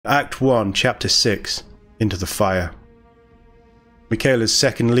Act 1, Chapter 6, Into the Fire. Michaela's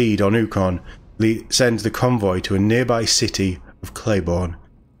second lead on Ukon sends the convoy to a nearby city of Claiborne,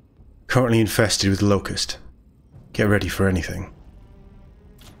 currently infested with Locust. Get ready for anything.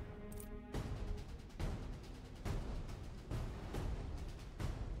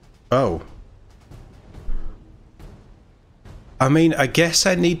 Oh. I mean, I guess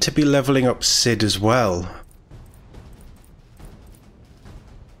I need to be leveling up Sid as well.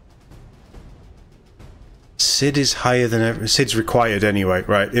 Sid is higher than ever. Sid's required anyway,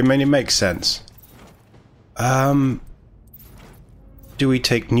 right? I mean, it makes sense. Do we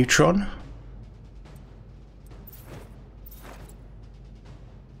take Neutron?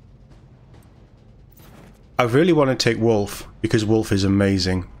 I really want to take Wolf because Wolf is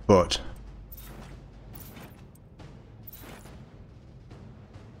amazing, but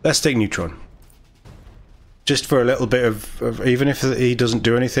let's take Neutron. Just for a little bit of even if he doesn't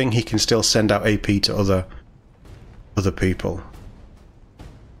do anything, he can still send out AP to other people.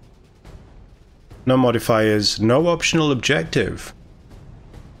 No modifiers, no optional objective.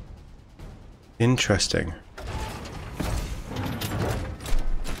 Interesting.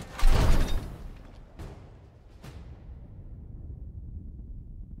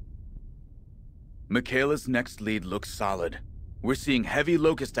 Michaela's next lead looks solid. We're seeing heavy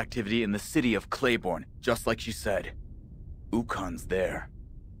Locust activity in the city of Claiborne, just like she said. Ukon's there.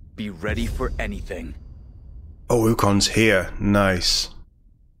 Be ready for anything. Oh, Ukon's here. Nice.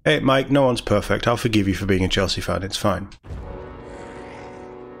 Hey, Mike, no one's perfect. I'll forgive you for being a Chelsea fan. It's fine.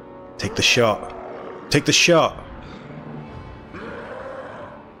 Take the shot. Take the shot.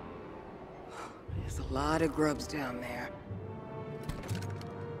 There's a lot of grubs down there.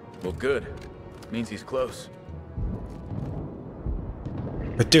 Well, good. Means he's close.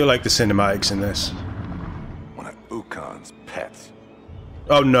 I do like the cinematics in this. One of Ukon's pets.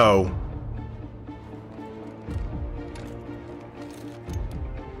 Oh no.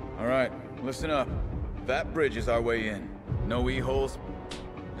 Alright, listen up. That bridge is our way in. No E-holes,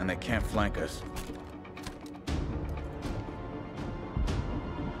 and they can't flank us.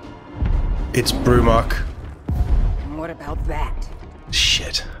 It's Brumark. And what about that?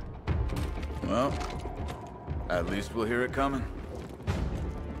 Shit. Well, at least we'll hear it coming.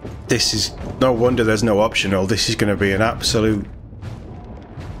 This is... no wonder there's no optional. This is going to be an absolute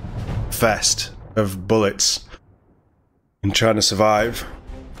fest of bullets and trying to survive.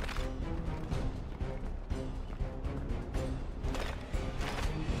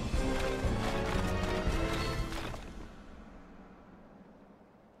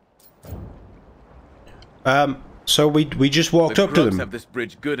 So we just walked up to them. Have this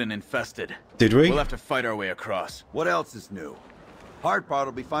bridge good and infested. Did we? We'll have to fight our way across. What else is new? Hard part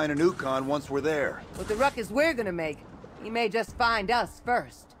will be finding Ukon once we're there. With the ruckus we're gonna make, he may just find us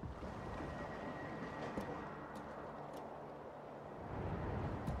first.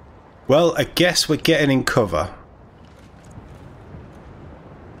 Well, I guess we're getting in cover.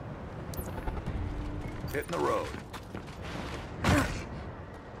 Hitting the road.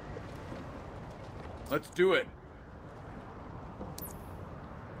 Let's do it.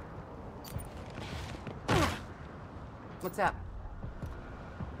 What's up?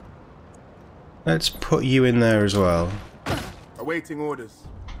 Let's put you in there as well. Awaiting orders.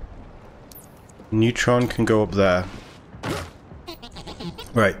 Neutron can go up there.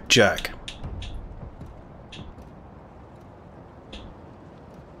 Right, Jack.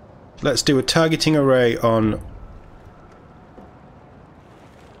 Let's do a targeting array on...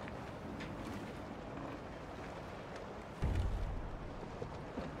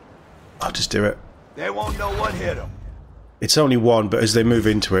 I'll just do it. They won't know what hit them. It's only one, but as they move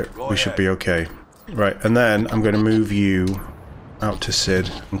into it, we should be okay. Right, and then I'm going to move you out to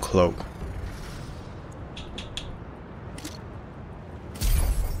Sid and Cloak.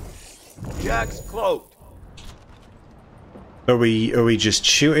 Jack's cloaked. Are we just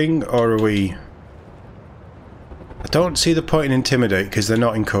shooting, or are we... I don't see the point in Intimidate, because they're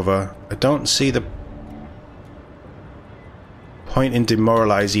not in cover. I don't see the point in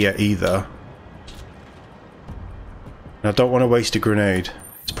Demoralize yet, either. And I don't want to waste a grenade.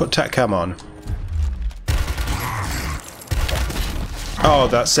 Let's put TACCAM on. Oh,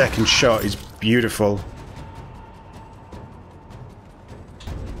 that second shot is beautiful.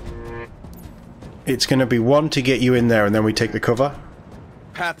 It's going to be one to get you in there, and then we take the cover.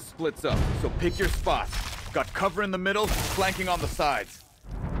 Path splits up, so pick your spots. Got cover in the middle, flanking on the sides.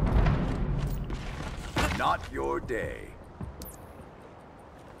 Not your day.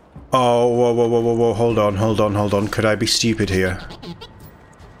 Oh, whoa, whoa, whoa, whoa, whoa, hold on, hold on, hold on. Could I be stupid here?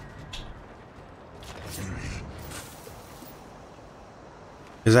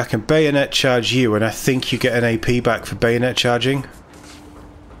 Because I can bayonet charge you, and I think you get an AP back for bayonet charging.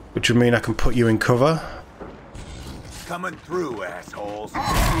 Which would mean I can put you in cover. Coming through, assholes.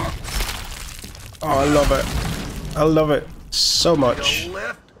 Oh, I love it. I love it so much.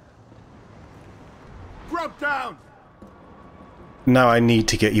 Lift. Grub down. Now I need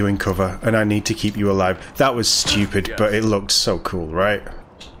to get you in cover, and I need to keep you alive. That was stupid, but it looked so cool, right?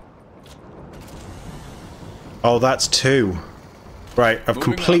 Oh, that's 2. Right, I'm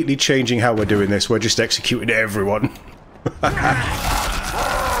completely changing how we're doing this. We're just executing everyone.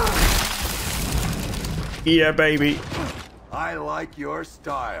 Yeah, baby. I like your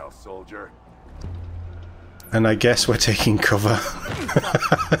style, soldier. And I guess we're taking cover.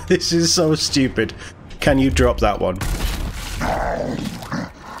 This is so stupid. Can you drop that one?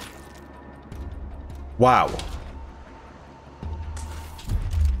 Wow.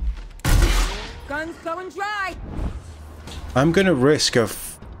 Guns going dry. I'm gonna risk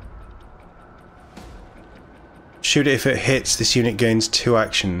of... Shoot it if it hits. This unit gains 2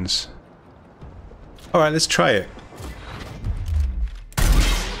 actions. Alright, let's try it.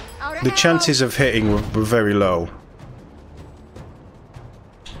 The chances of hitting were very low.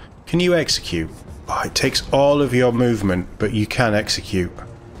 Can you execute? Oh, it takes all of your movement, but you can execute.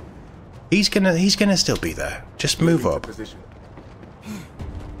 He's gonna still be there. Just move up.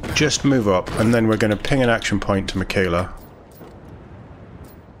 Just move up, and then we're gonna ping an action point to Michaela.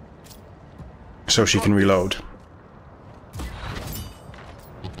 So she can reload.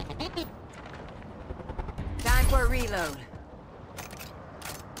 Time for a reload.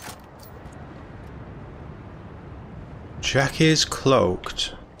 Jack is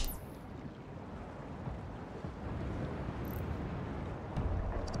cloaked.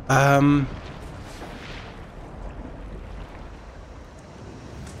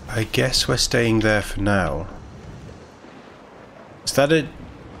 I guess we're staying there for now. Is that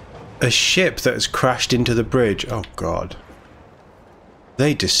a ship that has crashed into the bridge? Oh god.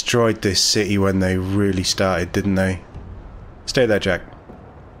 They destroyed this city when they really started, didn't they? Stay there, Jack.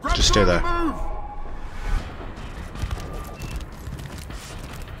 Just stay there.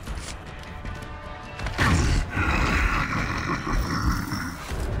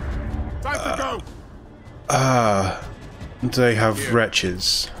 They have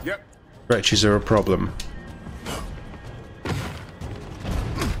wretches. Yep. Wretches are a problem.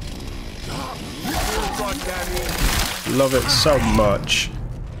 Love it so much.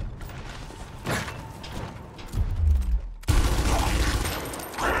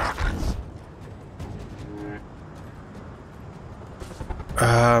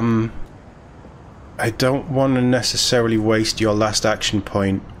 I don't want to necessarily waste your last action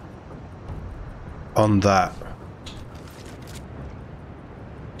point on that.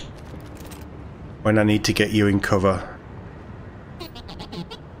 When I need to get you in cover.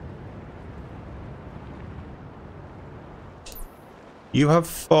 You have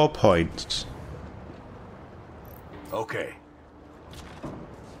 4 points. Okay.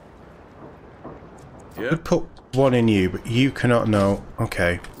 I would put 1 in you, but you cannot know.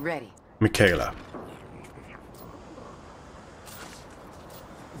 Okay. Ready. Michaela.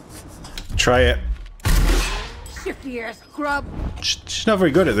 Try it. Shift your scrub. She's not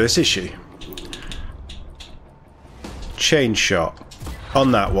very good at this, is she? Chain shot.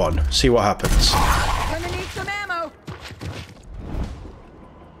 On that one. See what happens. Gonna need some ammo.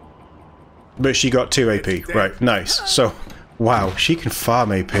 But she got 2 AP. Right, nice. So, wow, she can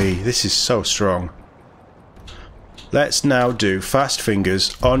farm AP. This is so strong. Let's now do fast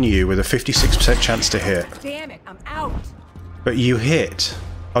fingers on you with a 56% chance to hit. Damn it, I'm out. But you hit.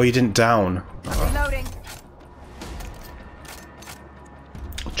 Oh, you didn't down. Reloading.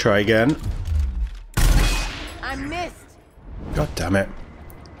 Try again. I missed. God damn it.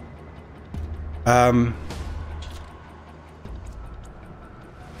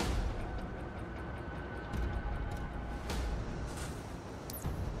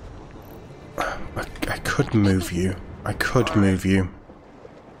 I could move you. I could move you.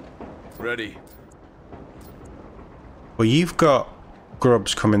 Ready. Well, you've got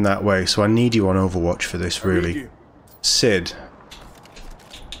grubs coming that way, so I need you on Overwatch for this, really. Sid.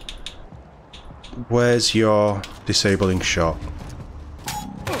 Where's your disabling shot?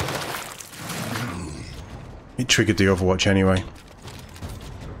 It triggered the Overwatch anyway.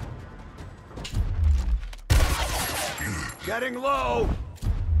 Getting low.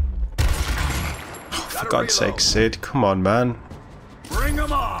 For God's sake, Sid, come on, man. Bring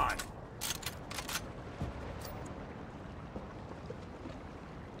 'em on.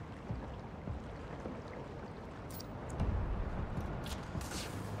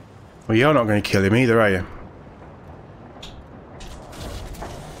 Well, you're not going to kill him either, are you?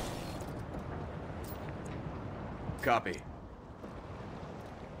 Copy.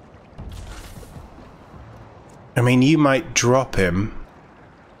 I mean, you might drop him.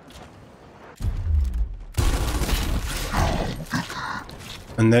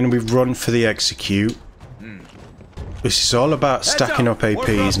 And then we run for the execute. This is all about stacking up AP,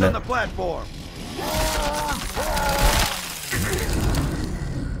 isn't it?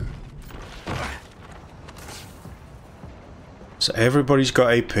 So everybody's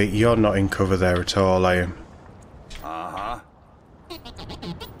got AP. You're not in cover there at all, are you? Uh-huh.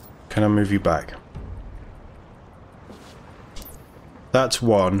 Can I move you back? That's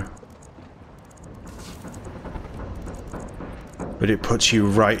one. But it puts you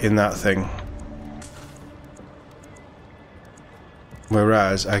right in that thing.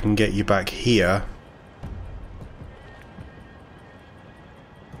 Whereas I can get you back here.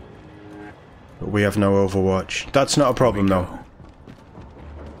 But we have no overwatch. That's not a problem though.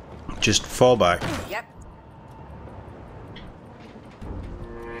 Just fall back. Yep.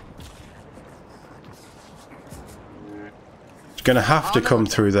 It's gonna have to come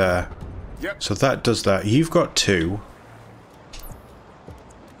through there. Yep. So that does that. You've got two.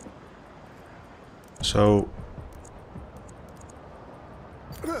 So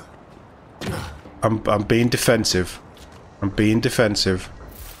I'm being defensive. I'm being defensive.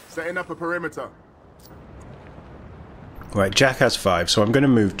 Setting up a perimeter. Right, Jack has 5, so I'm going to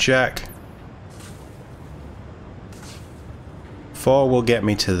move Jack. 4 will get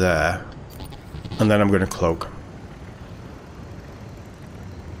me to there. And then I'm going to cloak.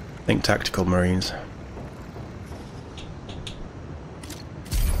 Think tactical marines.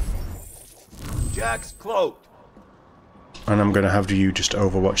 Jack's cloaked. And I'm going to have you just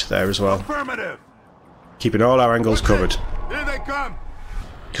overwatch there as well. Affirmative. Keeping all our angles covered. Here they come.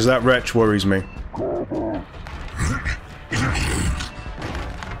 Because that wretch worries me.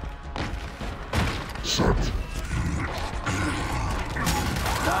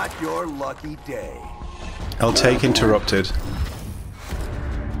 Not your lucky day. I'll take interrupted.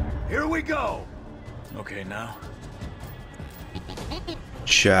 Here we go. Okay, now.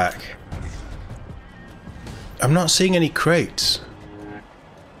 Jack. I'm not seeing any crates.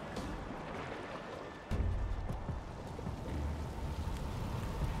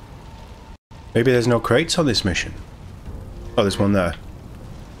 Maybe there's no crates on this mission. Oh, there's one there.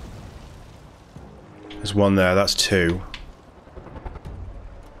 There's one there, that's 2.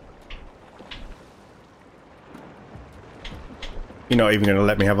 You're not even going to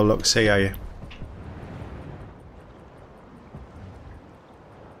let me have a look, see, are you?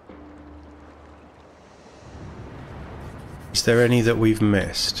 Is there any that we've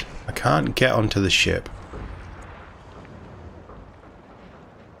missed? I can't get onto the ship.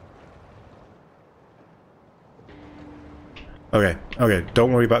 Okay, okay,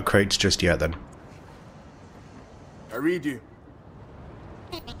 don't worry about crates just yet then. I read you.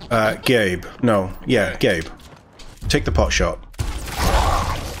 Gabe. No, yeah, Gabe. Take the pot shot.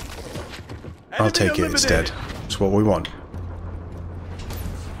 I'll take it instead. It's what we want.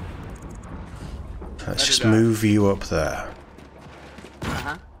 Let's just move you up there.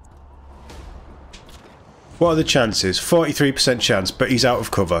 What are the chances? 43% chance, but he's out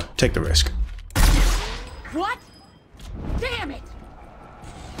of cover. Take the risk. What? Damn it!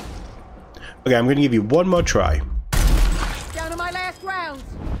 Okay, I'm going to give you one more try. Down to my last rounds.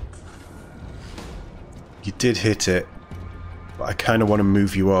 You did hit it, but I kind of want to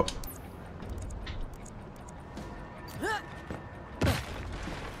move you up.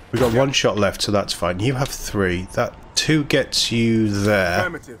 We've got 1 shot left, so that's fine. You have 3. That 2 gets you there.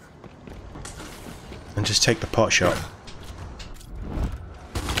 Affirmative. And just take the pot shot.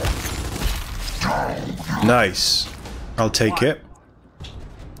 Nice. I'll take it.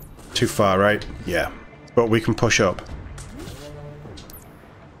 Too far, right? Yeah. But we can push up.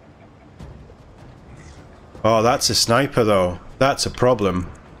 Oh, that's a sniper though. That's a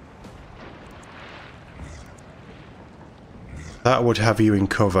problem. That would have you in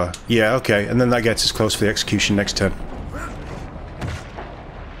cover. Yeah, okay. And then that gets us close for the execution next turn.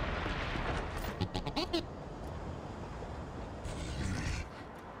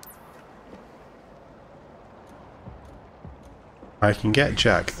 I can get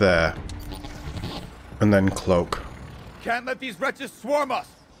Jack there. And then cloak. Can't let these wretches swarm us!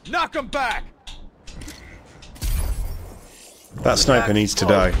 Knock them back! That sniper needs to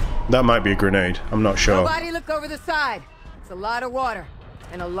die. That might be a grenade. I'm not sure. Nobody look over the side. It's a lot of water.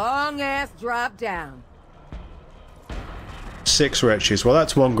 And a long-ass drop down. 6 wretches. Well,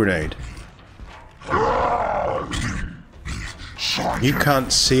 that's 1 grenade. You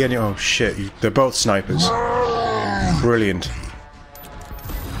can't see any... Oh, shit. They're both snipers. Brilliant.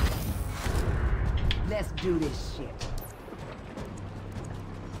 Let's do this shit.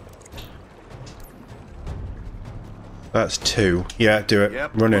 That's 2. Yeah, do it.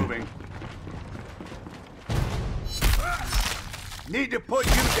 Yep, Run in. moving. Need to put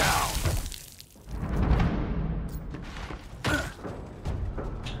you down.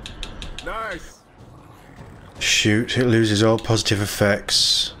 Nice. Shoot, it loses all positive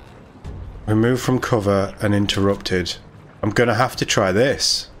effects. Remove from cover and interrupted. I'm gonna have to try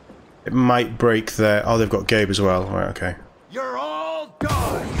this. It might break their... Oh, they've got Gabe as well. Right, okay. You're all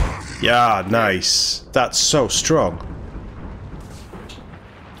done. Yeah, nice. That's so strong.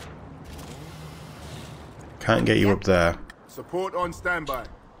 Can't get you up there. Support on standby.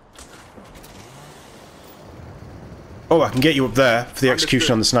 Oh, I can get you up there for the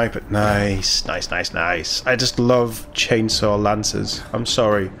execution Understood. on the sniper. Nice, nice, nice, nice. I just love chainsaw lancers. I'm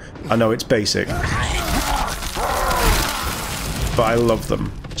sorry. I know it's basic. But I love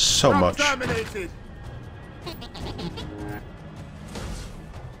them so much. Terminated.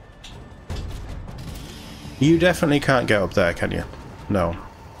 You definitely can't get up there, can you? No.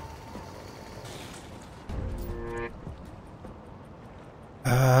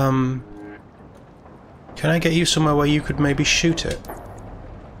 Can I get you somewhere where you could maybe shoot it?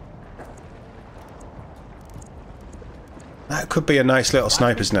 That could be a nice little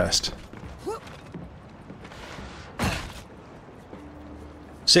sniper's nest.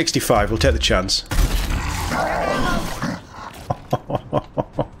 65, we'll take the chance.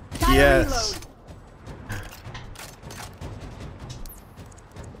 Yes.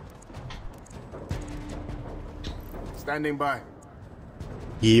 Standing by.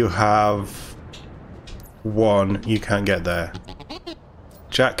 You have 1. You can't get there.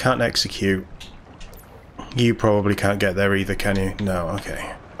 Jack can't execute. You probably can't get there either, can you? No,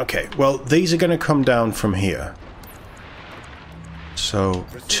 okay. Okay, well, these are going to come down from here. So,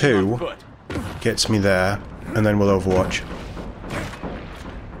 2 gets me there, and then we'll overwatch.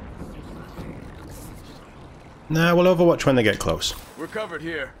 Nah, we'll overwatch when they get close. We're covered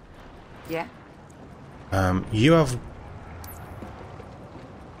here. Yeah? You have...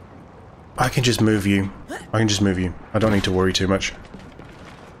 I can just move you. I can just move you. I don't need to worry too much.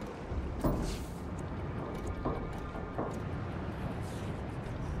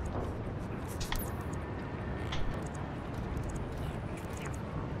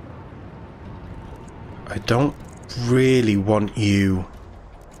 I don't really want you...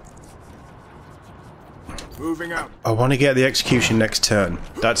 Moving out. I want to get the execution next turn.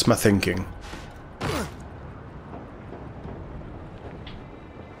 That's my thinking.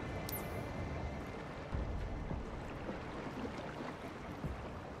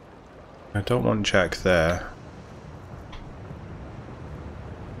 I don't want Jack there.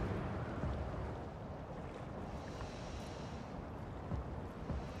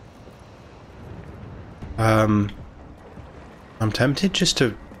 I'm tempted just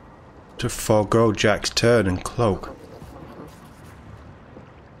to forego Jack's turn and cloak.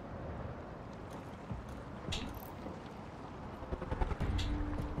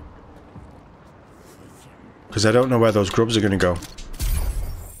 Because I don't know where those grubs are going to go.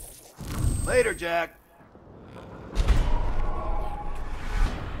 Later, Jack.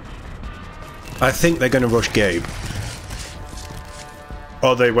 I think they're going to rush Gabe.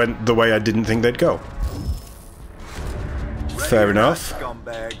 Or they went the way I didn't think they'd go. Fair enough.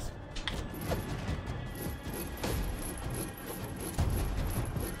 Scumbags.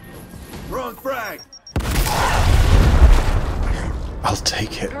 Wrong frag. I'll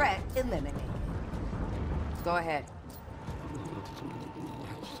take it. Threat eliminated. Go ahead.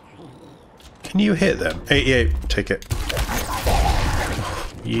 Can you hit them? 88. Take it.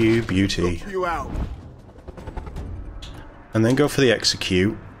 You beauty. Look you out. And then go for the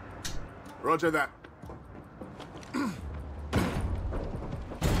execute. Roger that.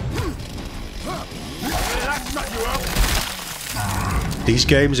 That's not you out. These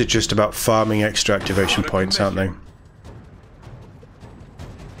games are just about farming extra activation points, aren't they?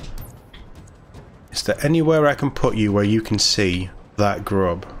 Is there anywhere I can put you where you can see that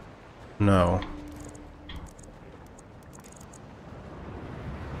grub? No.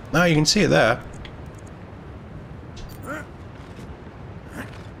 No, you can see it there.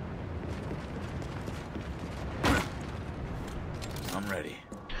 I'm ready.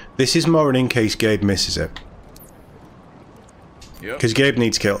 This is more in case Gabe misses it. Yep. Because Gabe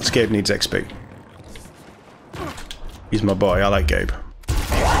needs kills. Gabe needs XP. He's my boy. I like Gabe.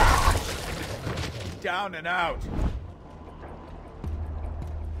 Down and out.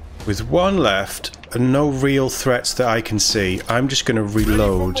 With 1 left and no real threats that I can see, I'm just going to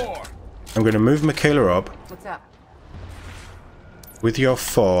reload. I'm going to move Michaela up. What's up? With your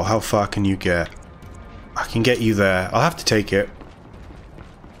 4, how far can you get? I can get you there. I'll have to take it.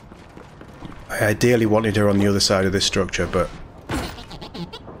 I ideally wanted her on the other side of this structure, but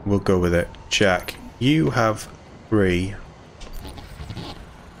we'll go with it. Jack, you have 3.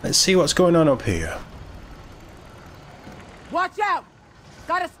 Let's see what's going on up here. Watch out!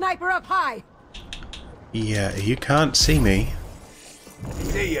 Got a sniper up high! Yeah, you can't see me.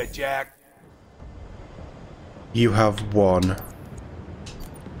 See ya, Jack. You have 1.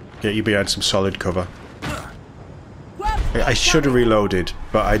 Get you behind some solid cover. I should have reloaded,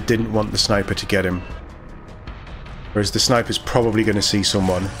 but I didn't want the sniper to get him. Whereas the sniper's probably going to see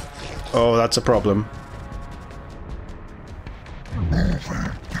someone. Oh, that's a problem.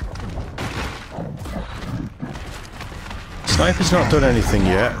 Sniper's not done anything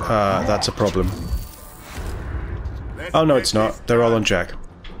yet. That's a problem. Oh no, it's not. They're all on Jack.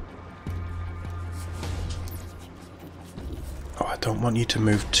 Oh, I don't want you to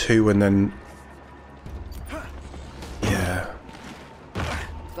move 2 and then... Yeah.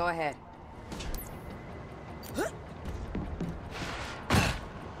 Go ahead.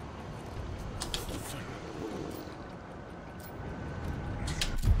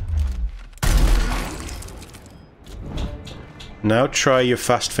 Now try your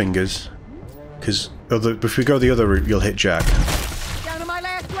fast fingers, because if we go the other route, you'll hit Jack. Down to my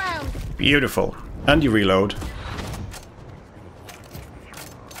last round. Beautiful. And you reload.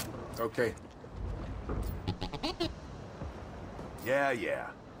 Okay. Yeah.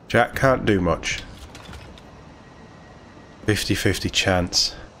 Jack can't do much. 50-50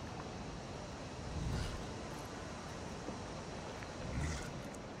 chance.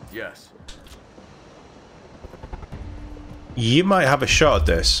 Yes. You might have a shot at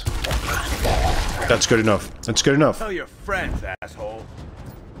this. That's good enough. That's good enough. Tell your friends, asshole.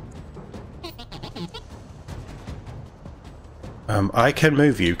 I can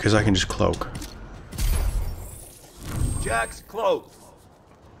move you because I can just cloak. Jack's close.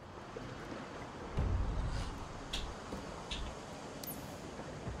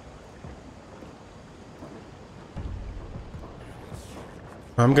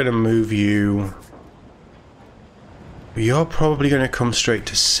 I'm gonna move you. You're probably gonna come straight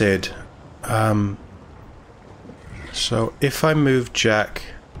to Sid. So if I move Jack...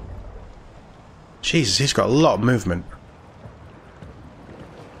 Jesus, he's got a lot of movement.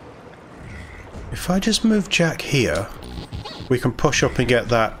 If I just move Jack here, we can push up and get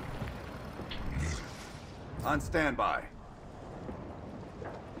that. On standby.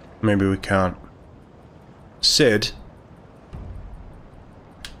 Maybe we can't. Sid.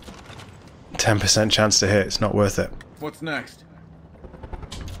 10% chance to hit, it's not worth it. What's next?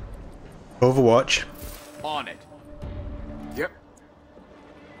 Overwatch. On it. Yep.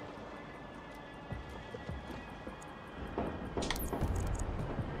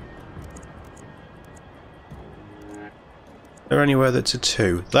 Is there anywhere that's a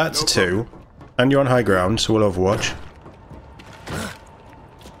 2? That's a 2. And you're on high ground, so we'll overwatch.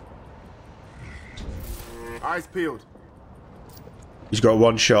 Eyes peeled. He's got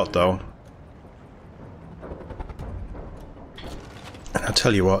 1 shot though. And I'll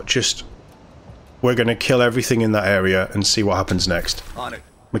tell you what, just... We're gonna kill everything in that area and see what happens next. On it.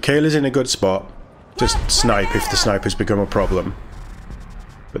 Michaela's in a good spot. Just snipe if the snipers become a problem.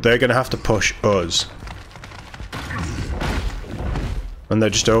 But they're gonna have to push us. And they're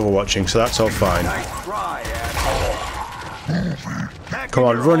just overwatching, so that's all fine. Nice try, asshole. Come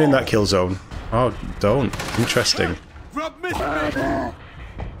on, run in that kill zone. Oh, don't. Interesting.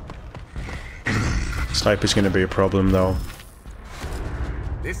 Sniper's gonna be a problem though.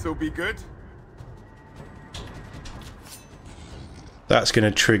 This'll be good. That's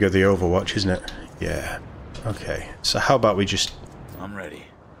gonna trigger the overwatch, isn't it? Yeah. Okay. So how about we just... I'm ready.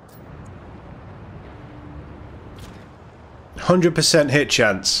 100% hit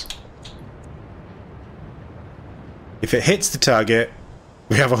chance. If it hits the target,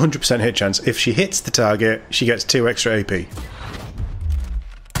 we have a 100% hit chance. If she hits the target, she gets 2 extra AP.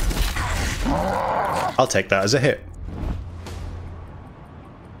 I'll take that as a hit.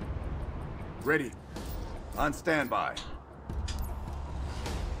 Ready. On standby.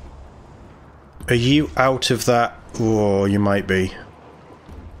 Are you out of that? Oh, you might be.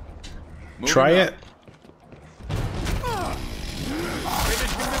 Try it.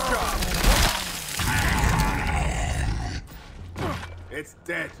 It's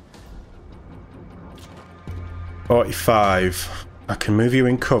dead. 45. I can move you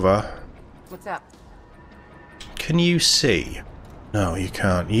in cover. What's up? Can you see? No, you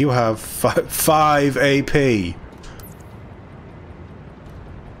can't. You have 5 AP.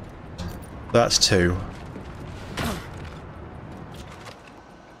 That's 2.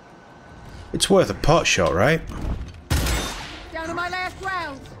 It's worth a pot shot, right? Down to my last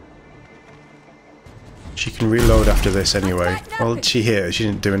rounds. She can reload after this anyway. Well, she hit. She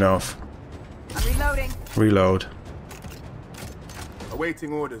didn't do enough. I'm reloading. Reload.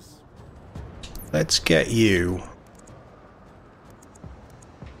 Awaiting orders. Let's get you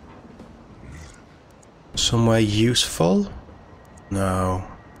somewhere useful. No.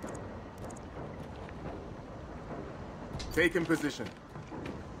 Taking position.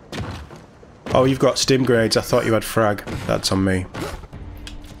 Oh, you've got stim grenades. I thought you had frag. That's on me.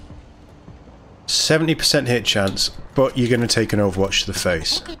 70% hit chance, but you're going to take an Overwatch to the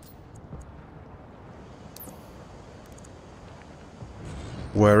face.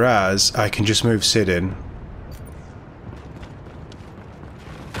 Whereas, I can just move Sid in.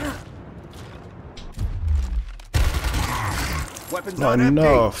 Weapons Not on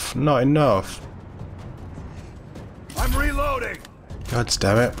enough. Not enough. empty. I'm reloading. God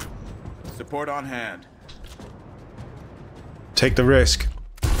damn it. Support on hand. Take the risk.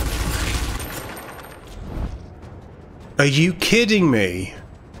 Are you kidding me?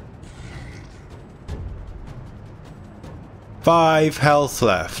 5 health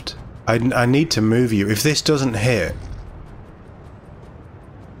left. I need to move you. If this doesn't hit...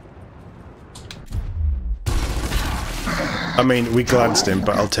 I mean, we glanced him,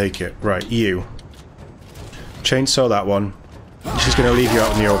 but I'll take it. Right, you. Chainsaw that one. She's going to leave you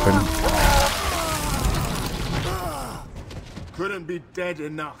out in the open. Couldn't be dead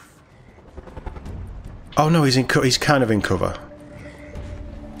enough. Oh no, he's kind of in cover.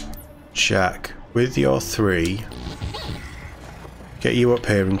 Jack, with your 3, get you up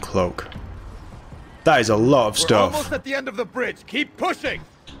here and cloak. That is a lot of stuff. We're almost at the end of the bridge. Keep pushing.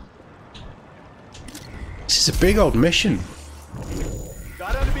 This is a big old mission.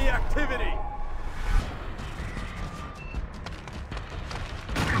 Got enemy activity.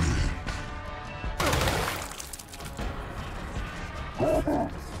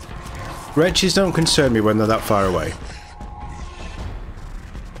 Wrenches don't concern me when they're that far away.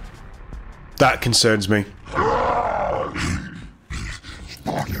 That concerns me.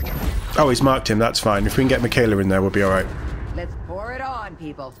 Oh, he's marked him, that's fine. If we can get Michaela in there, we'll be alright. Let's pour it on,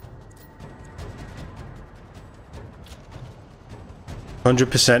 people.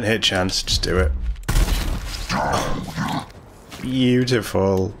 100% hit chance, just do it.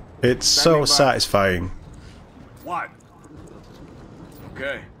 Beautiful. It's so satisfying. What?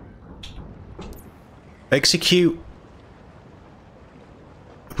 Okay. Execute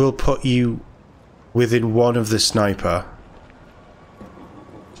will put you within 1 of the sniper.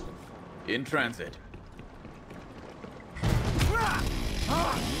 In transit.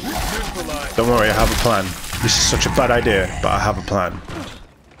 Don't worry, I have a plan. This is such a bad idea, but I have a plan.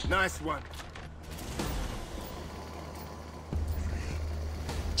 Nice one.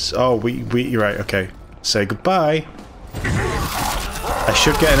 So, you're right, okay. Say goodbye. I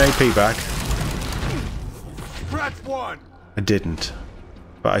should get an AP back. Scratch one. I didn't.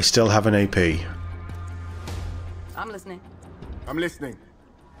 But I still have an AP. I'm listening. I'm listening.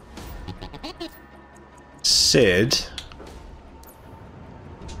 Sid,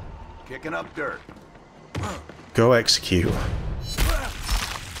 Kicking up dirt. go execute.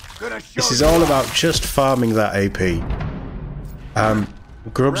 Gonna show This is you all up. about just farming that AP.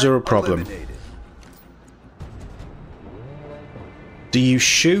 Grubs are a problem. Eliminated. Do you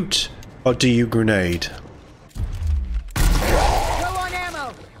shoot or do you grenade? Go on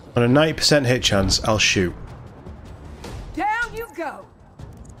ammo. On a 90% hit chance, I'll shoot. Down you go.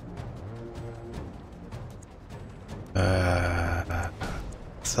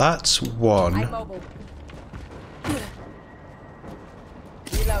 That's one. I'm mobile.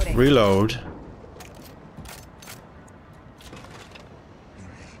 Reloading. Reload.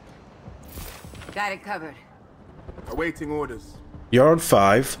 Got it covered. Awaiting orders. You're on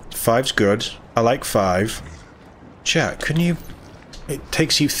 5. 5's good. I like 5. Jack, can you... It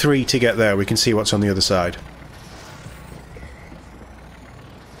takes you 3 to get there. We can see what's on the other side.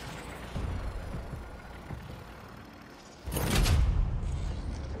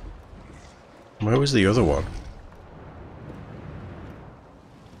 Where was the other one?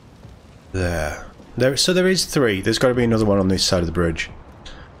 There. So there is 3. There's got to be another one on this side of the bridge.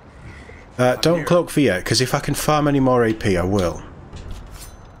 Don't cloak for yet, because if I can farm any more AP, I will.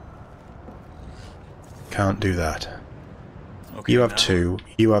 Can't do that. Okay, You have now. 2.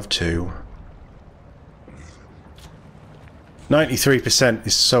 You have 2. 93%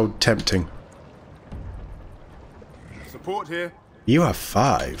 is so tempting. Support here. You have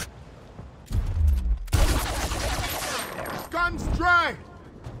 5. Guns dry.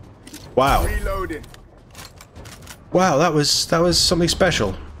 Wow. Reloading. Wow, that was something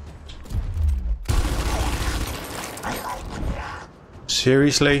special.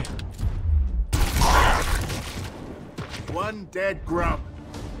 Seriously? One dead grub.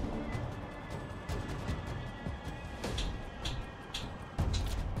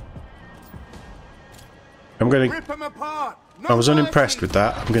 I'm gonna... Rip him apart. No I was unimpressed mercy. with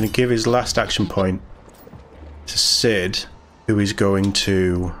that. I'm gonna give his last action point to Sid, who is going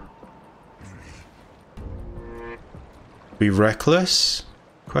to... be reckless?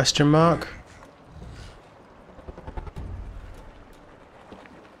 Question mark?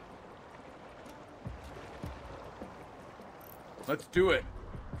 Let's do it.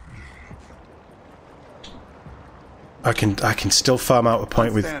 I can still farm out a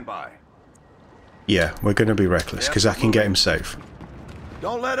point with... Stand by. Yeah, we're going to be reckless, because I can get him safe.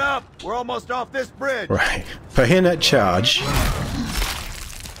 Don't let up. We're almost off this bridge. Right. Bayonet charge.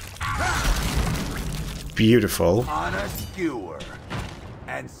 Beautiful. On a skewer.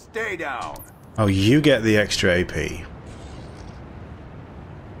 And stay down. Oh, you get the extra AP.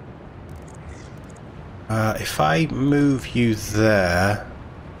 If I move you there...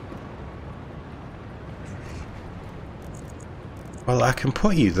 Well, I can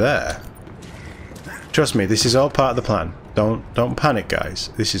put you there. Trust me, this is all part of the plan. Don't panic, guys.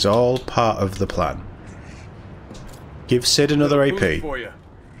 This is all part of the plan. Give Sid another AP. For you.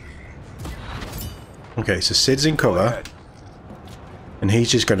 Okay, so Sid's in cover. And he's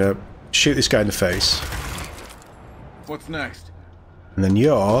just gonna shoot this guy in the face. What's next? And then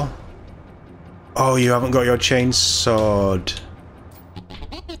you're... Oh, you haven't got your chain sword.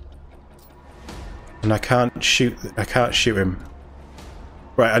 And I can't shoot him.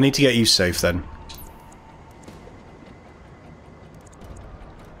 Right, I need to get you safe then.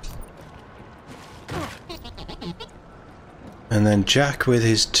 And then Jack with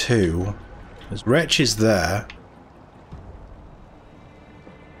his 2. There's wretches there.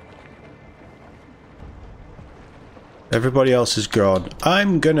 Everybody else is gone.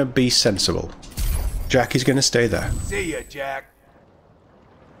 I'm gonna be sensible. Jack is gonna stay there. See ya, Jack.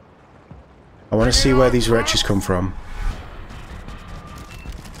 I want to see where these wretches come from.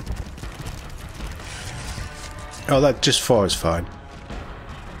 Oh, that just 4 is fine.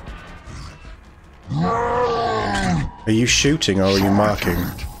 Are you shooting or are you marking?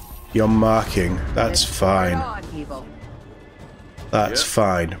 You're marking. That's fine. On, people. That's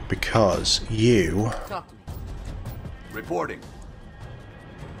fine because you... Talk to me. Reporting.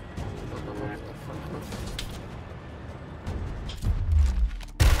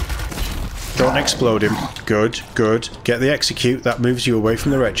 Don't explode him. Good, good. Get the execute. That moves you away from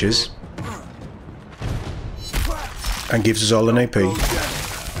the wretches. And gives us all an AP.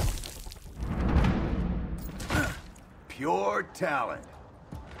 Pure talent.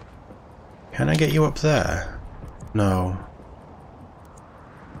 Can I get you up there? No.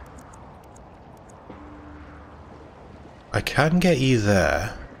 I can get you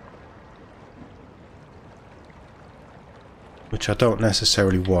there. Which I don't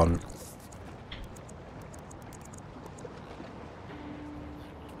necessarily want.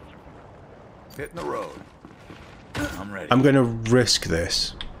 Hitting the road. I'm ready. I'm going to risk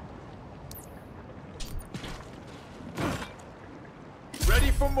this.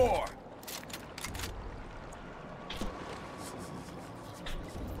 Ready for more.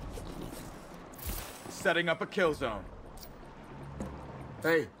 Setting up a kill zone.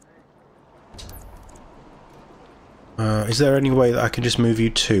 Hey, Is there any way that I can just move you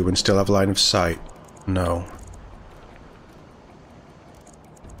 2 and still have line of sight? No.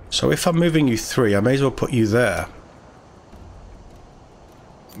 So if I'm moving you 3, I may as well put you there.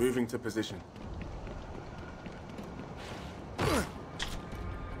 moving to position.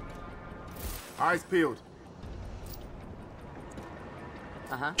 Eyes peeled.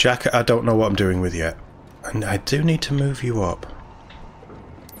 Jack, I don't know what I'm doing with yet. And I do need to move you up.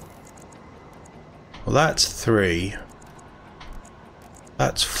 Well, that's 3.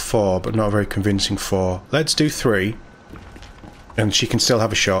 That's 4, but not a very convincing 4. Let's do 3. And she can still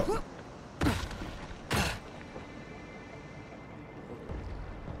have a shot.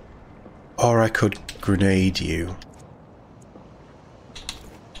 Or I could grenade you.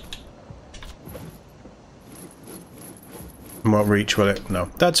 Won't reach, will it? No.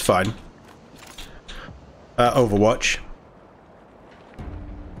 That's fine. Overwatch.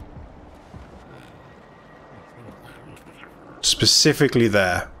 Specifically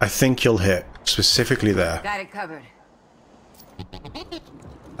there. I think you'll hit. Specifically there. Got it covered.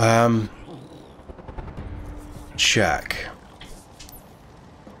 Jack.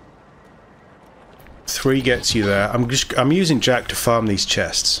 3 gets you there. I'm using Jack to farm these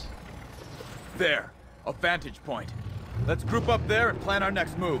chests. There. A vantage point. Let's group up there and plan our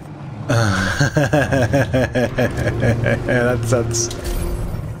next move.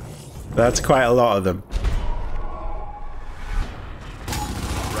 That's quite a lot of them.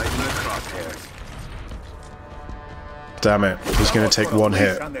 Right in the crosshairs. Damn it! He's going to take one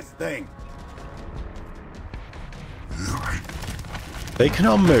hit. On this thing. They can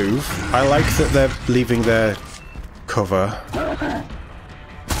all move. I like that they're leaving their cover.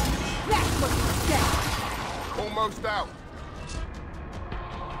 Almost out.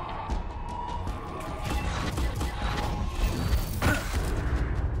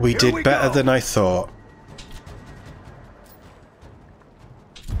 We did better than I thought.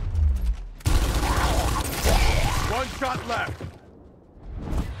 One shot left.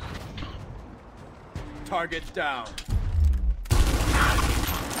 Target down.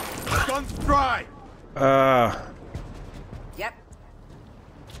 Guns dry. Yep.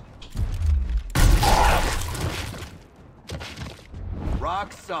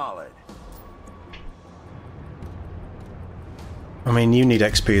 Rock solid. I mean, you need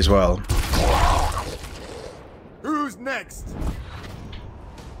XP as well. Who's next?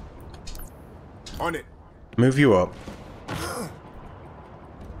 On it. Move you up.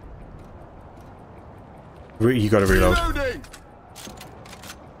 You gotta reload. Reloading.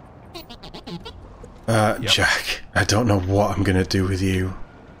 Jack, I don't know what I'm gonna do with you.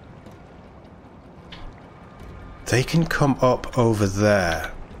 They can come up over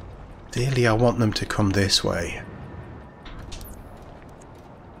there. Ideally, I want them to come this way.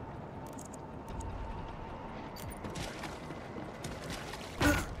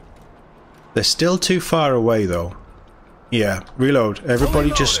 They're still too far away, though. Yeah, reload.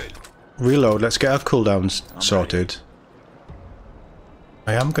 Everybody just reload. Let's get our cooldowns sorted.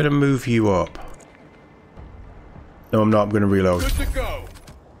 I am going to move you up. No, I'm not. I'm going to reload. Good to go.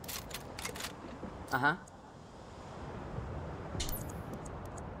 Uh-huh.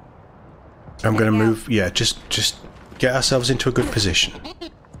 I'm going to move. Yeah, just get ourselves into a good position.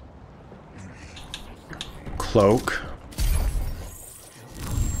 Cloak.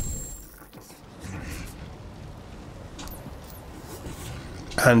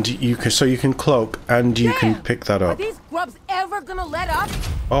 And you can, so you can cloak and you can pick that Are up. these grubs ever gonna let up?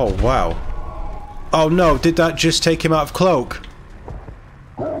 Oh, wow. Oh no, did that just take him out of cloak?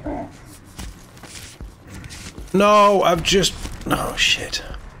 No, I've just... Oh, shit.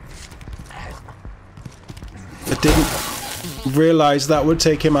 I didn't realise that would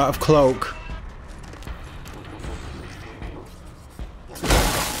take him out of cloak.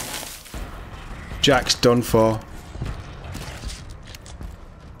 Jack's done for.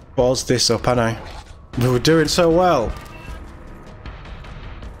 Balls this up, Anna. We were doing so well.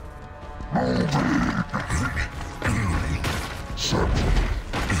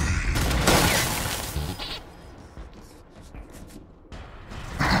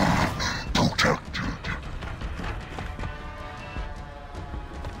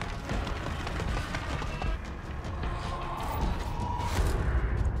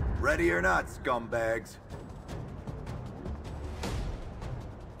 Ready or not, scumbags.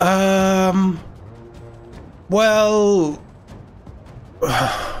 Well...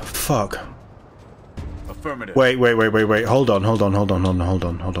 Fuck. Affirmative. Wait. Hold on.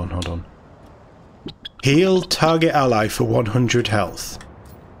 Heal target ally for 100 health.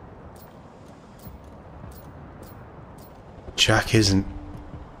 Jack isn't...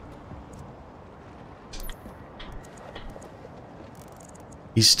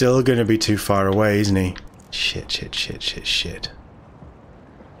 He's still gonna be too far away, isn't he? Shit.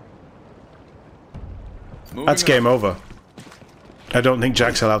 That's game over. I don't think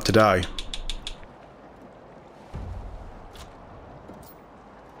Jack's allowed to die.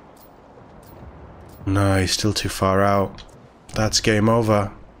 No, he's still too far out. That's game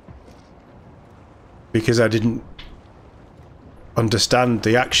over. Because I didn't understand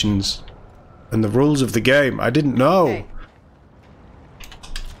the actions and the rules of the game. I didn't know. Hey.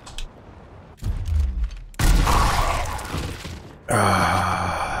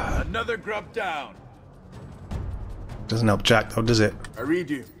 Another grub down. Doesn't help Jack though, does it? I read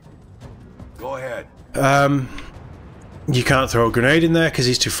you. Go ahead. You can't throw a grenade in there because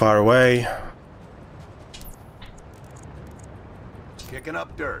he's too far away. Kicking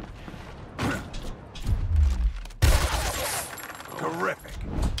up dirt. Terrific.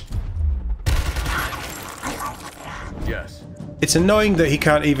 Yes. It's annoying that he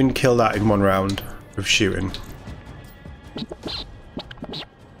can't even kill that in one round of shooting.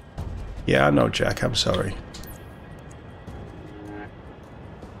 Yeah, I know, Jack. I'm sorry.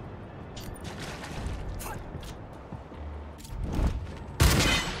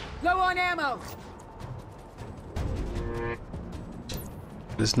 Low on ammo.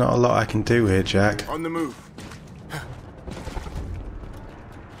 There's not a lot I can do here, Jack. On the move.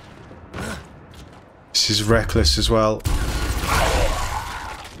 This is reckless as well.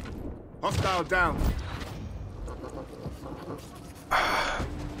 Hostile down.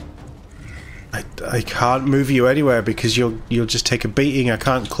 I can't move you anywhere because you'll just take a beating. I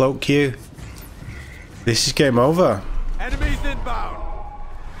can't cloak you. This is game over. Enemies inbound.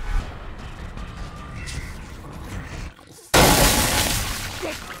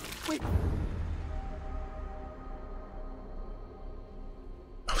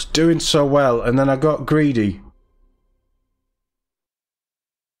 I was doing so well and then I got greedy.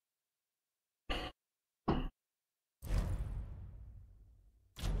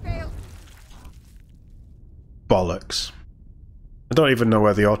 Bollocks. I don't even know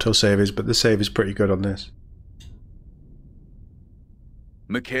where the autosave is, but the save is pretty good on this.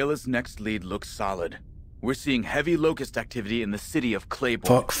 Michaela's next lead looks solid. We're seeing heavy Locust activity in the city of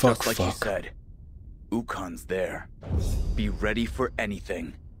Claiborne, just like you said. Ukon's there. Be ready for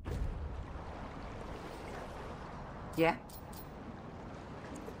anything. Yeah?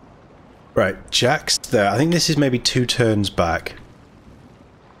 Right, Jack's there. I think this is maybe 2 turns back.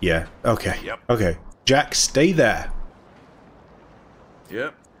 Yeah, okay. Yep. Okay. Jack, stay there.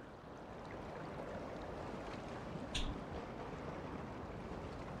 Yep.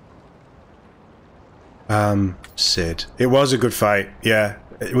 Sid. It was a good fight, yeah.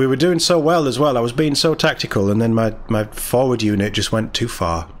 We were doing so well as well. I was being so tactical and then my forward unit just went too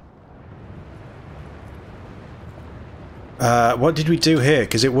far. What did we do here?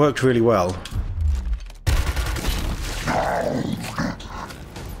 Because it worked really well.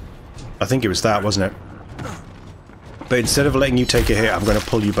 I think it was that, wasn't it? But instead of letting you take a hit, I'm going to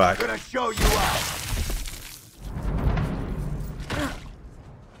pull you back. Gonna show you out.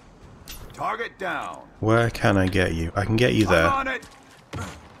 Target down. Where can I get you? I can get you there. I'm on it.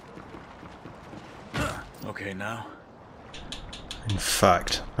 Okay, now. In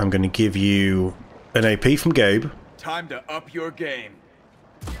fact, I'm going to give you an AP from Gabe. Time to up your game.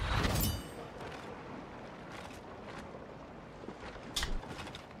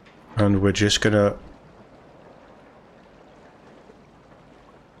 And we're just going to...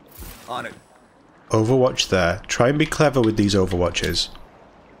 On it. Overwatch there. Try and be clever with these overwatches.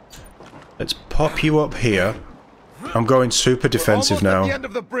 Let's pop you up here. I'm going super defensive now. At the end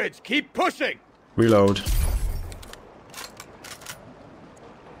of the bridge. Keep pushing. Reload.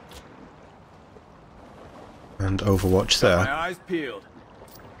 And Overwatch there. My eyes peeled.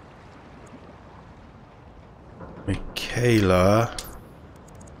 Michaela.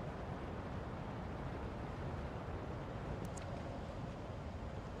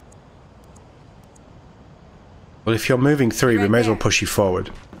 Well, if you're moving through, we may as well push you forward.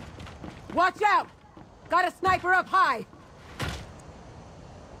 Watch out! Got a sniper up high!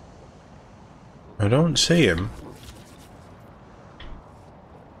 I don't see him.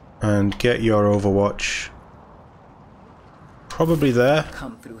 And get your Overwatch. Probably there.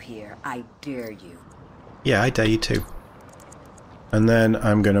 Come through here. I dare you. Yeah, I dare you too. And then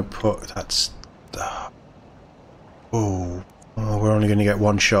I'm gonna put... That's... Oh, we're only gonna get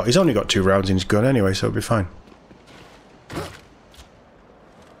 1 shot. He's only got 2 rounds in his gun anyway, so it'll be fine.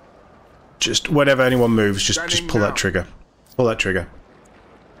 Just whenever anyone moves, just pull that trigger. Pull that trigger.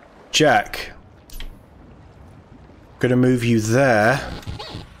 Jack. Gonna move you there.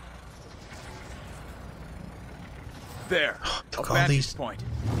 There. Look at all these point.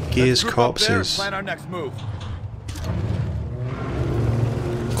 Gears Let's group up there and corpses. plan our next move.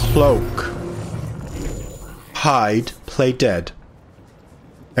 Cloak. Hide. Play dead.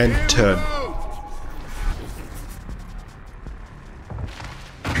 End turn.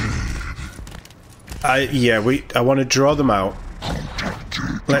 I want to draw them out.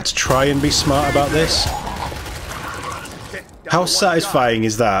 Let's try and be smart about this. How satisfying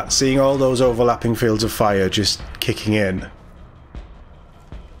is that? Seeing all those overlapping fields of fire just kicking in.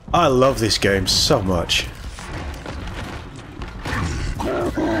 I love this game so much.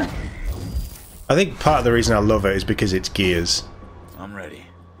 I think part of the reason I love it is because it's Gears. I'm ready.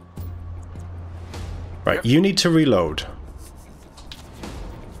 Right, you need to reload.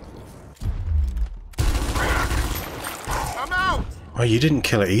 I'm out. Oh, you didn't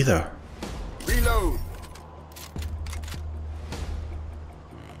kill it either. Reload.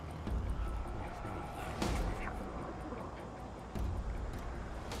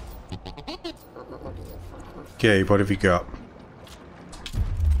 Gabe, what have you got?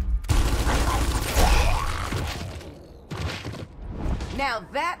 Now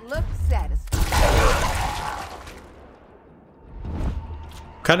that looks satisfying.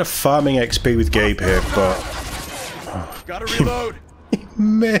 Kind of farming XP with Gabe here, but Gotta reload.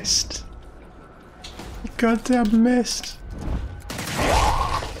 Missed. Goddamn missed.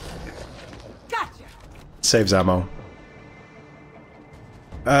 Gotcha. Saves ammo.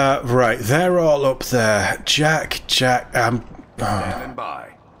 Right, they're all up there. Jack, Standing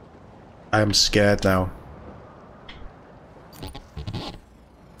by. I'm scared now.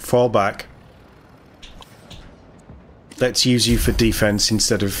 Fall back. Let's use you for defense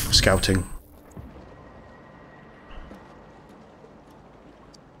instead of scouting.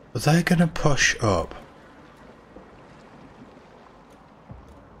 Are they gonna push up?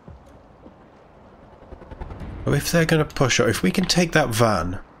 Or if they're gonna push up, if we can take that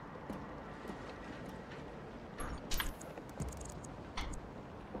van.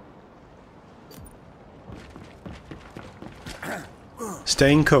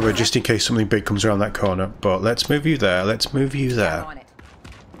 Stay in cover just in case something big comes around that corner, but let's move you there, let's move you there.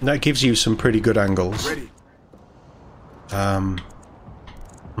 And that gives you some pretty good angles.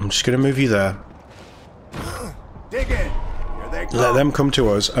 I'm just gonna move you there. Dig in. Here they go. Let them come to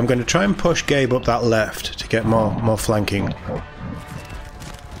us. I'm gonna try and push Gabe up that left to get more flanking.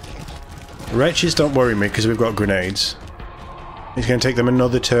 Wretches don't worry me because we've got grenades. It's gonna take them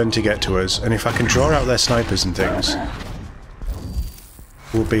another turn to get to us, and if I can draw out their snipers and things,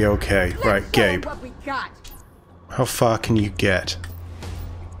 we'll be okay. Right, Gabe. How far can you get?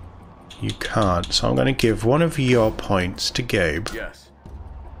 You can't, so I'm going to give one of your points to Gabe. Yes.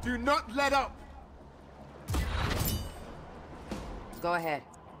 Do not let up. Go ahead.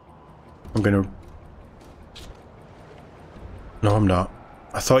 I'm going to... No, I'm not.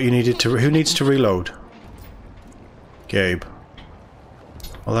 I thought you needed to... Who needs to reload? Gabe.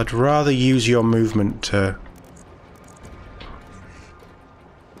 Well, I'd rather use your movement to...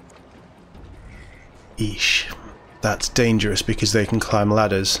 Eesh. That's dangerous because they can climb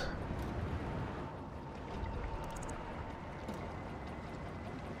ladders.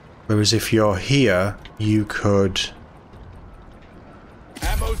 Whereas if you're here, you could...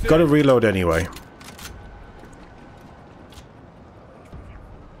 Gotta reload anyway.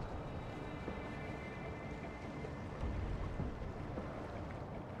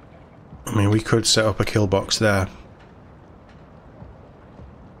 I mean, we could set up a kill box there.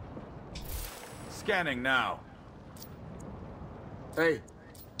 Scanning now. Hey.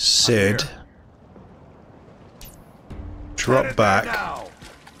 Sid. Drop back. Now.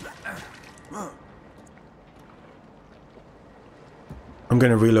 I'm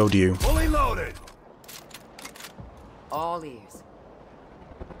gonna reload you. Fully loaded. All ears.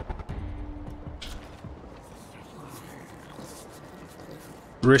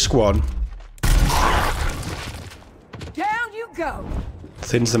 Risk one. Down you go.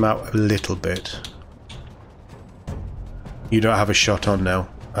 Thins them out a little bit. You don't have a shot on now.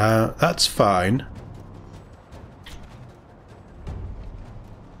 That's fine.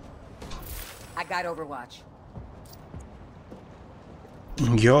 I got Overwatch.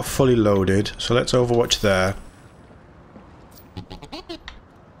 You're fully loaded, so let's overwatch there.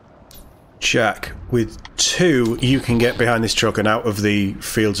 Jack, with 2, you can get behind this truck and out of the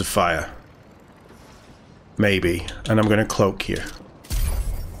fields of fire. Maybe. And I'm going to cloak you.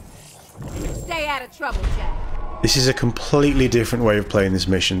 Stay out of trouble, Jack. This is a completely different way of playing this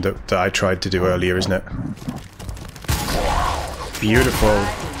mission that I tried to do earlier, isn't it? Beautiful.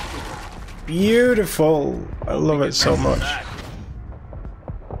 Beautiful. I love it so much.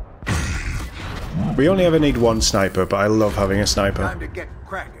 We only ever need one sniper, but I love having a sniper. Time to get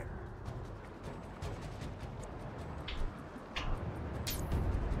cracking.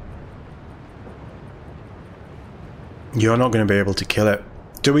 You're not going to be able to kill it.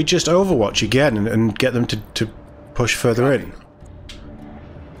 Do we just overwatch again and get them to push further in?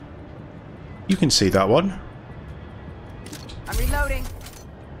 You can see that one. I'm reloading.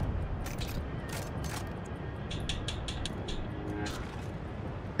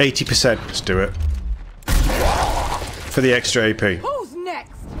 %. Let's do it. For the extra AP. Who's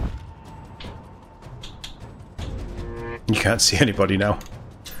next? You can't see anybody now.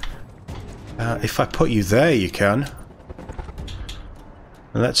 If I put you there, you can.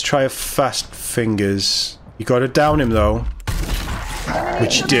 And let's try a fast fingers. You got to down him though.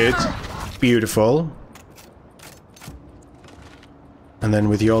 Which you did. Beautiful. And then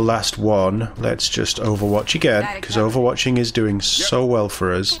with your last one, let's just overwatch again, because overwatching is doing so well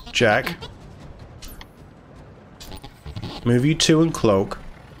for us. Jack. Move you 2 and cloak.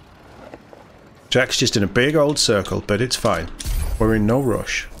 Jack's just in a big old circle, but it's fine. We're in no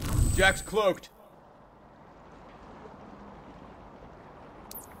rush. Jack's cloaked.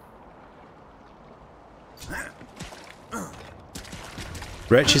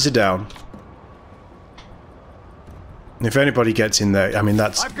 Wretches are down. If anybody gets in there, I mean,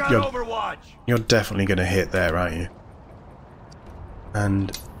 that's... I've got Overwatch! You're definitely going to hit there, aren't you?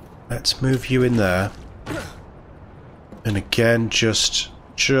 And let's move you in there. And again, just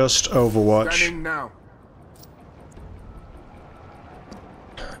Overwatch. Standing now.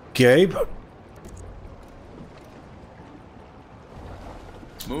 Gabe?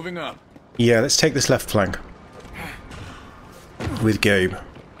 Moving up. Yeah, let's take this left flank. With Gabe.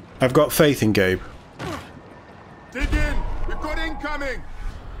 I've got faith in Gabe. Dig in! We've got incoming!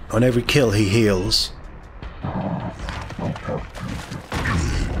 On every kill he heals.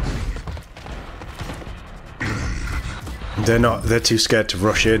 They're too scared to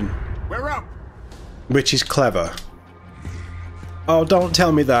rush in. We're up! Which is clever. Oh, don't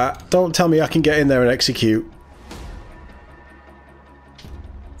tell me that. Don't tell me I can get in there and execute.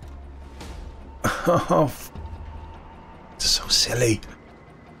 Oh, so silly.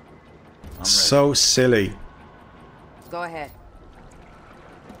 So silly. Go ahead.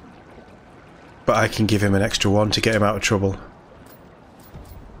 But I can give him an extra one to get him out of trouble.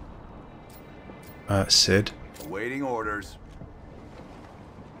 Sid. Awaiting orders.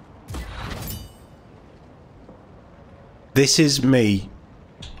 This is me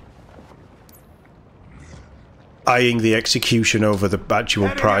eyeing the execution over the actual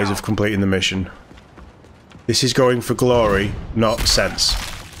prize of completing the mission. This is going for glory, not sense.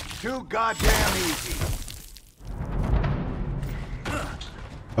 Too goddamn easy.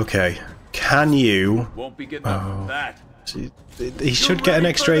 Okay. Can you... Won't be getting up with that. He should get an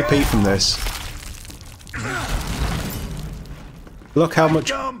extra AP from this. Look how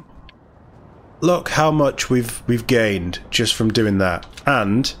much... Look how much we've gained just from doing that.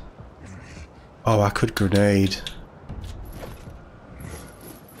 And... Oh, I could grenade.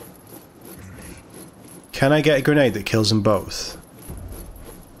 Can I get a grenade that kills them both?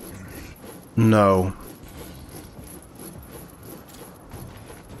 No.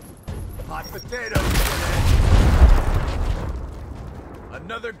 Hot potatoes!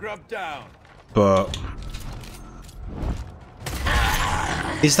 Another grub down. But...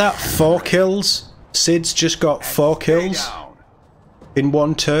 Is that 4 kills? Sid's just got 4 kills? In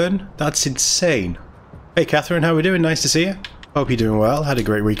one turn? That's insane. Hey Catherine, how are we doing? Nice to see you. Hope you're doing well. Had a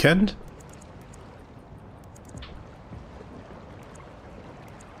great weekend.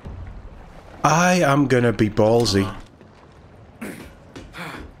 I am gonna be ballsy.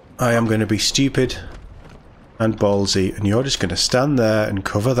 I am gonna be stupid and ballsy, and you're just gonna stand there and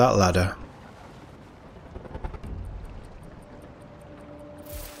cover that ladder.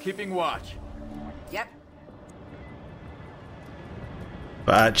 Keeping watch. Yep.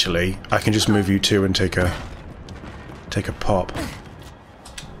 But actually, I can just move you two and take a pop.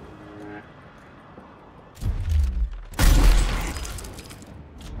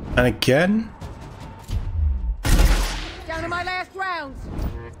 And again? Down to my last rounds.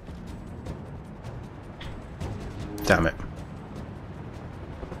 Damn it.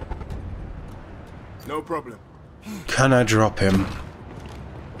 No problem. Can I drop him?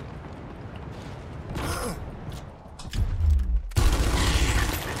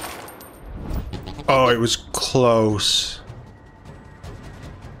 Oh, it was close.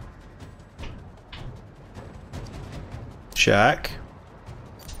 Jack.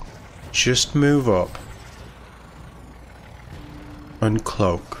 Just move up.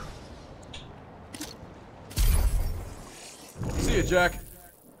 Uncloak. See you, Jack.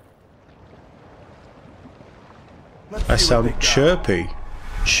 I sound chirpy.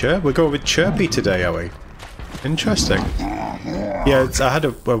 Sure, we're going with chirpy today, are we? Interesting. Yeah, I had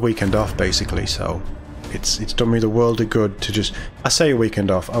a weekend off basically, so it's done me the world of good to just... I say a weekend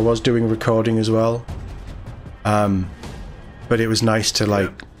off. I was doing recording as well, but it was nice to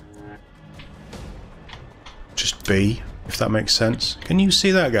like just be, if that makes sense. Can you see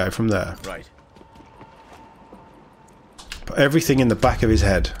that guy from there? Right. Put everything in the back of his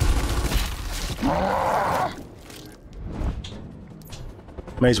head.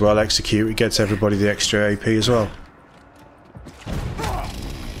 May as well execute. It gets everybody the extra AP as well.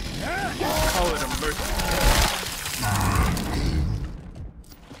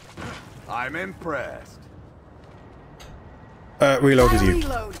 I'm impressed. Reload with you.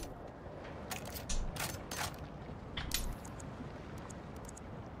 Reload.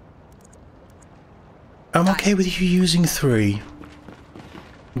 I'm okay with you using 3.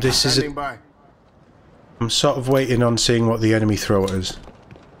 This is Standing by. I'm sort of waiting on seeing what the enemy throw at us.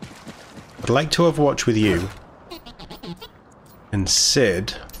 I'd like to overwatch with you. And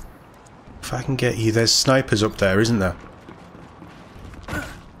Sid, if I can get you, there's snipers up there, isn't there?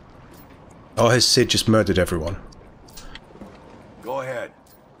 Oh, has Sid just murdered everyone? Go ahead.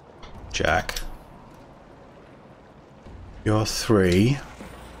 Jack. You're 3.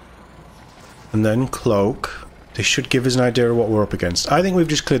 And then Cloak. This should give us an idea of what we're up against. I think we've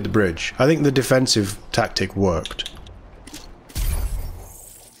just cleared the bridge. I think the defensive tactic worked.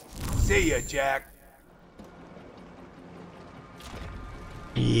 See ya, Jack.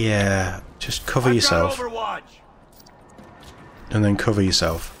 Yeah, just cover yourself. Overwatch. And then cover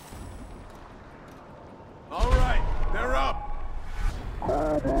yourself. All right, they're up.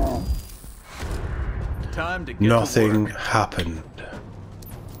 Time to get Nothing to work. happened.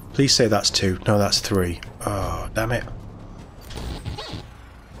 Please say that's 2. No, that's 3. Oh, damn it.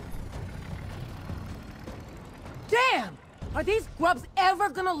 Damn! Are these grubs ever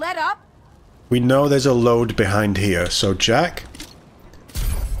gonna let up? We know there's a load behind here, so Jack,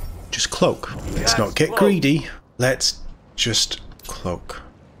 just cloak. Let's not get greedy. Let's just cloak.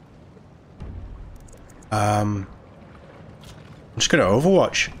 I'm just gonna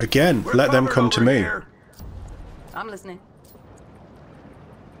Overwatch again. Let them come to me, I'm listening.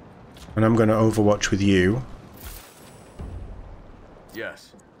 and I'm gonna Overwatch with you.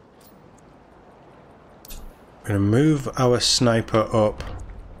 Yes. I'm gonna move our sniper up.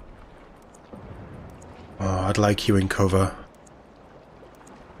 Oh, I'd like you in cover.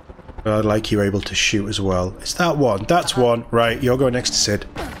 But I'd like you able to shoot as well. Is that one? That's one. Right, you're going next to Sid.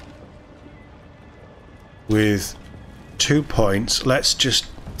 With 2 points, let's just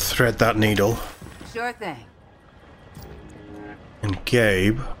thread that needle. Sure thing. And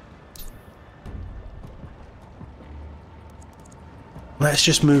Gabe, let's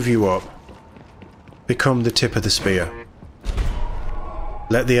just move you up. Become the tip of the spear.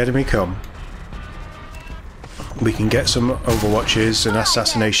 Let the enemy come. We can get some Overwatches and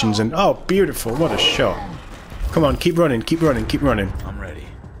assassinations and... Oh, beautiful. What a shot. Come on, keep running, keep running, keep running. I'm ready.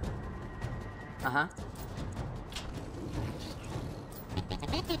 Uh-huh.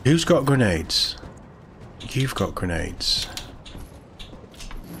 Who's got grenades? You've got grenades.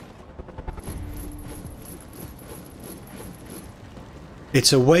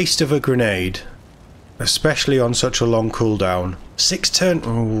 It's a waste of a grenade, especially on such a long cooldown. 6 turn...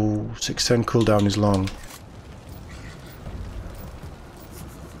 Oh, 6 turn cooldown is long.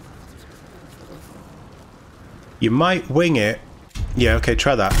 You might wing it. Yeah, okay,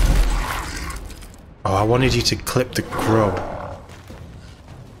 try that. Oh, I wanted you to clip the grub.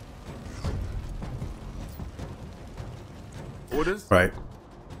 Orders? Right.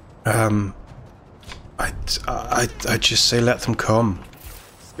 I just say let them come.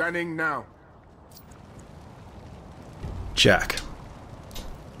 Scanning now. Jack.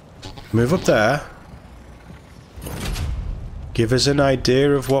 Move up there. Give us an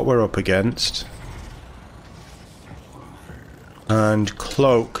idea of what we're up against. And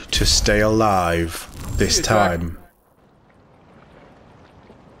Cloak to stay alive this time.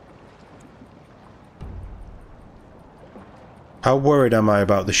 How worried am I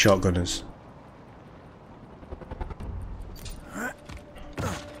about the shotgunners?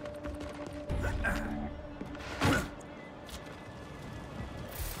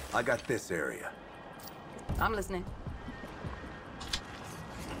 I got this area. I'm listening.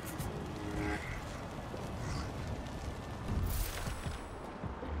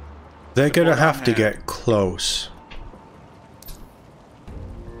 They're gonna have to get close.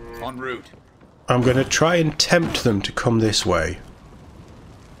 En route. I'm gonna try and tempt them to come this way.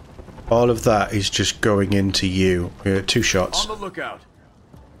 All of that is just going into you. 2 shots. On the lookout.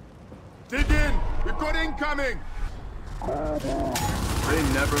 Dig in! We've got incoming! They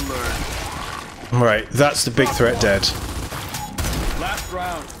never learn. Right, that's the big threat dead. Last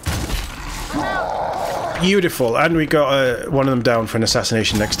round. Beautiful, and we got one of them down for an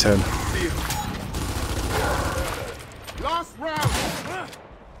assassination next turn. Last round!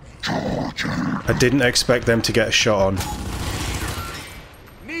 I didn't expect them to get a shot on.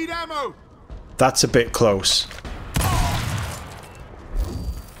 Need ammo! That's a bit close.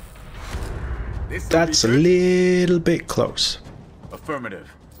 That's a little bit close. Affirmative.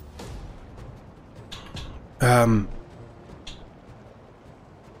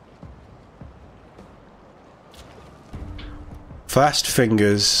 Fast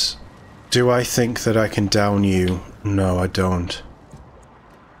fingers. Do I think that I can down you? No, I don't.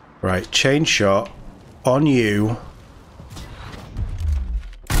 Right, chain shot on you.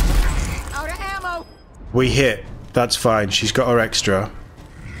 Out of ammo. We hit. That's fine. She's got her extra.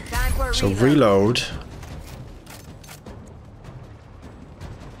 Time for a So reload. reload.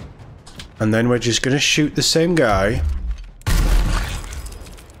 And then we're just going to shoot the same guy.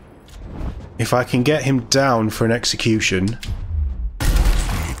 If I can get him down for an execution.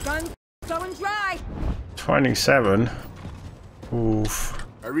 Gun going dry. 27. Oof.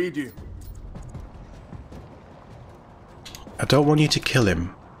 I read you. I don't want you to kill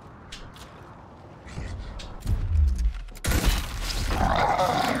him.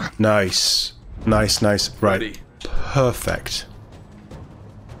 Nice. Nice, nice. Right. Ready. Perfect.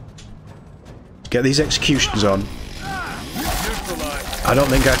 Get these executions on. I don't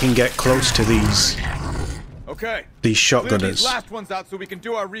think I can get close to these. Okay. These Clear shotgunners. these last ones out so we can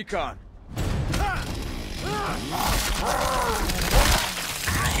do our recon.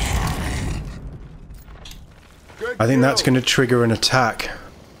 I think that's going to trigger an attack.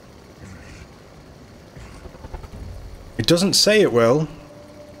 It doesn't say it will.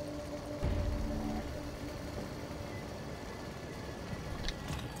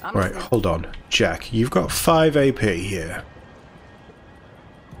 Right, hold on. Jack, you've got 5 AP here.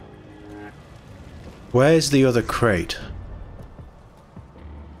 Where's the other crate?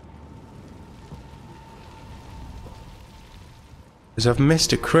 Because I've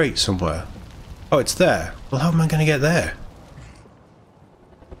missed a crate somewhere. Oh, it's there. Well, how am I going to get there?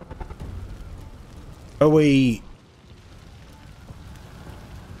 Are we...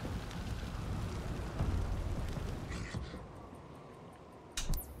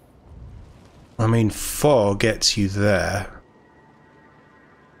 I mean, 4 gets you there.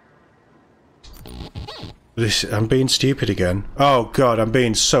 I'm being stupid again. Oh god, I'm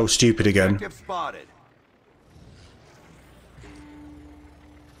being so stupid again. Objective spotted.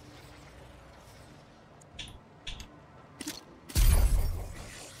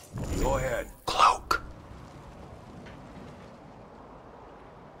 Go ahead. Cloak.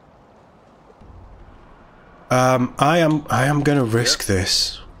 I am gonna risk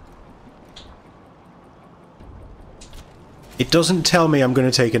this. It doesn't tell me I'm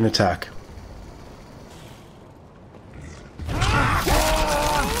gonna take an attack.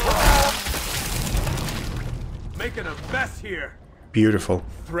 Making a mess here. Beautiful.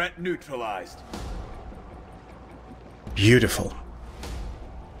 Threat neutralized. Beautiful.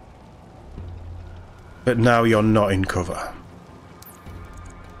 But now you're not in cover.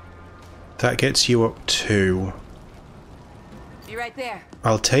 That gets you up 2. Be right there.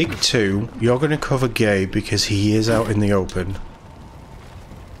 I'll take 2. You're going to cover Gabe because he is out in the open.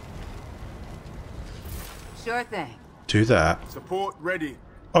 Sure thing. Do that. Support ready.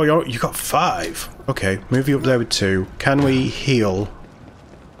 Oh, you got 5. Okay, move you up there with 2. Can we heal?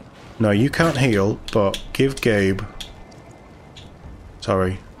 No, you can't heal, but give Gabe...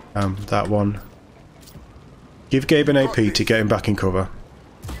 Sorry, that one. Give Gabe an AP to get him back in cover.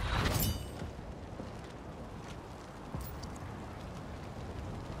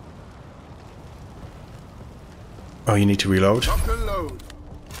 Oh, you need to reload. Lock and load.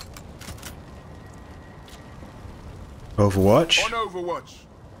 Overwatch. On Overwatch.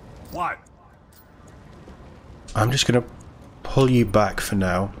 What? I'm just going to pull you back for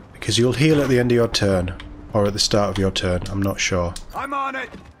now, because you'll heal at the end of your turn. Or at the start of your turn, I'm not sure. I'm on it.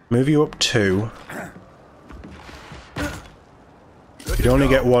 Move you up 2. You'd only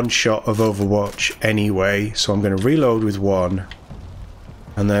get 1 shot of Overwatch anyway, so I'm going to reload with 1.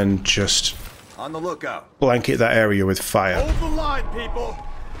 And then just... On the lookout. blanket that area with fire. Hold the line, people.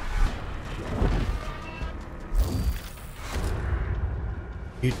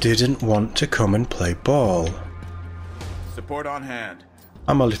 You didn't want to come and play ball. Support on hand.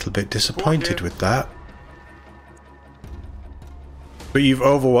 I'm a little bit disappointed with that. But you've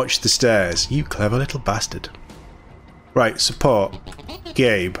overwatched the stairs, you clever little bastard. Right, support.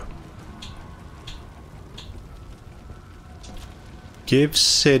 Gabe. Give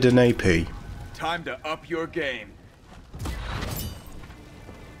Sid an AP. Time to up your game.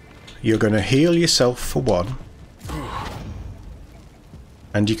 You're going to heal yourself for 1.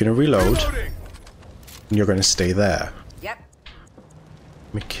 And you're going to reload. Reloading. And you're going to stay there. Yep.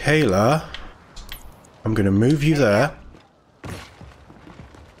 Michaela, I'm going to move you there.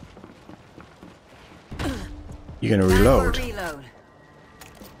 You're going to reload. Reload.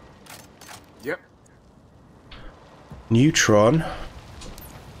 Yep. Neutron.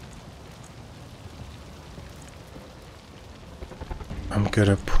 I'm going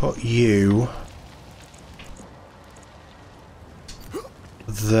to put you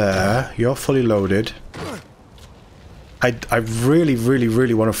there. You're fully loaded. I really, really,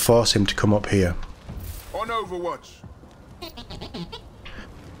 really want to force him to come up here. On Overwatch.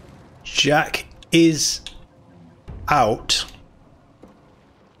 Jack is out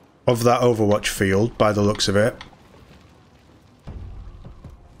of that Overwatch field by the looks of it.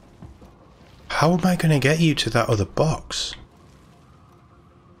 How am I going to get you to that other box?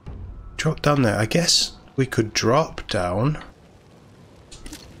 Drop down there. I guess we could drop down.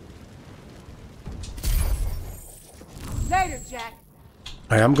 Later, Jack.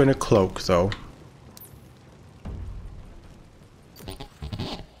 I am going to cloak though.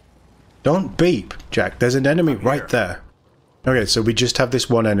 Don't beep, Jack. There's an enemy right there. Okay, so we just have this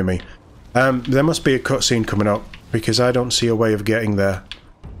one enemy. There must be a cutscene coming up, because I don't see a way of getting there.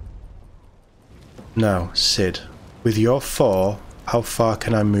 Now, Sid, with your 4, how far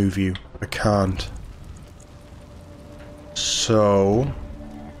can I move you? I can't. So...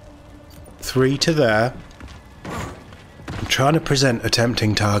 3 to there. I'm trying to present a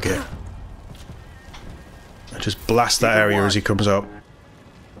tempting target. I just blast that area as he comes up.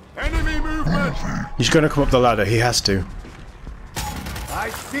 Enemy movement! He's going to come up the ladder. He has to. I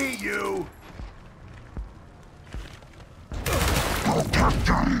see you!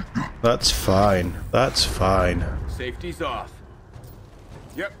 That's fine. That's fine. Safety's off.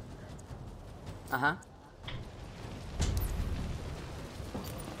 Yep. Uh-huh.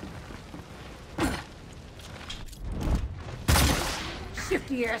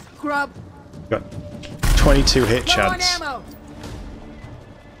 Shift your scrub. Got 22 hit Low on chance. ammo.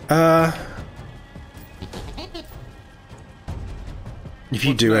 If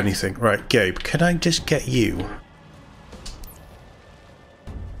you do anything. Right, Gabe, can I just get you?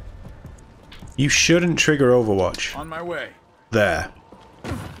 You shouldn't trigger Overwatch. On my way. There.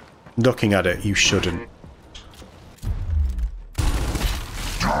 Looking at it, you shouldn't.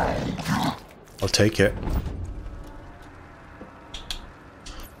 I'll take it.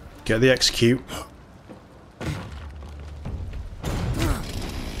 Get the execute.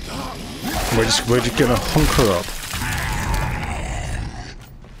 We're just gonna hunker up.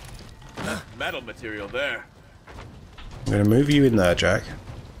 Metal material there. I'm gonna move you in there, Jack.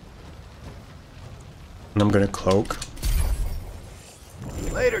 And I'm gonna cloak.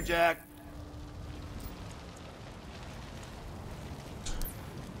 Later, Jack.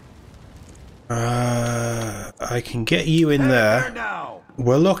 I can get you in there. Now.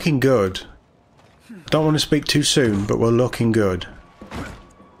 We're looking good. Don't want to speak too soon, but we're looking good.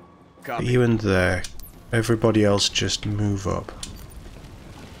 Get you in there. Everybody else just move up.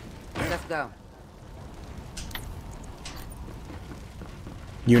 Let's go.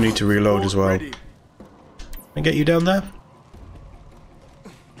 You need to reload as well. Ready. And get you down there?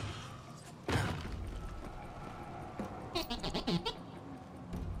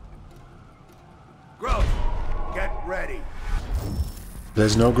 Growth. Get ready.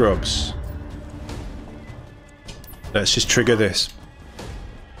 There's no grubs. Let's just trigger this.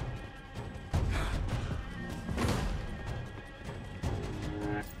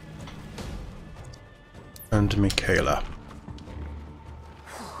 And Michaela.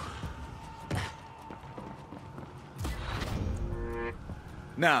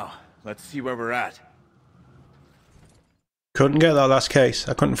 Now, let's see where we're at. Couldn't get that last case.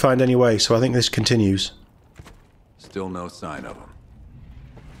 I couldn't find any way, so I think this continues. Still no sign of him.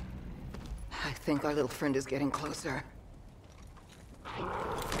 I think our little friend is getting closer.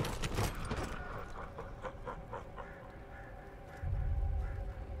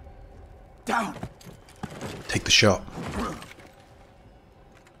 Down. Take the shot.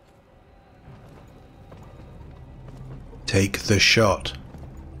 Take the shot.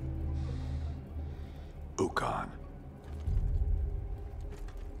 Ukon.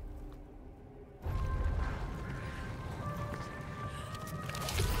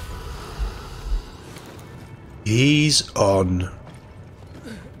 He's on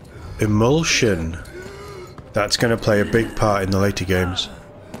emulsion. That's going to play a big part in the later games.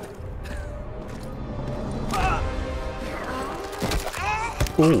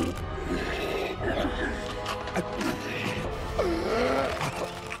 Ooh.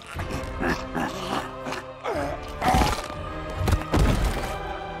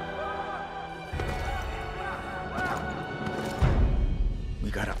 We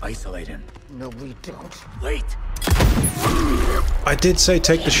gotta isolate him. No, we don't. Wait! I did say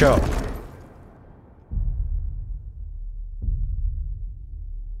take the shot.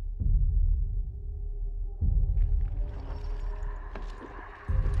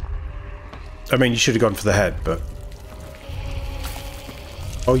 I mean, you should have gone for the head, but...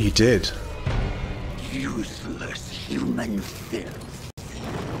 Oh, you did. Useless human filth.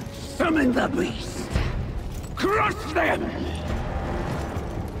 Summon the beast. Crush them!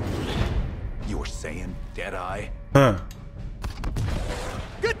 You were saying Deadeye? Huh.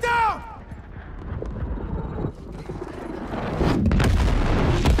 Get down!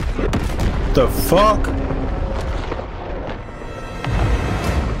 The fuck?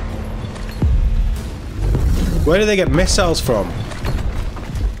 Where do they get missiles from?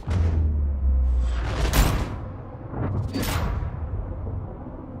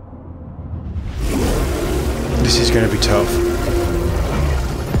 This is gonna be tough.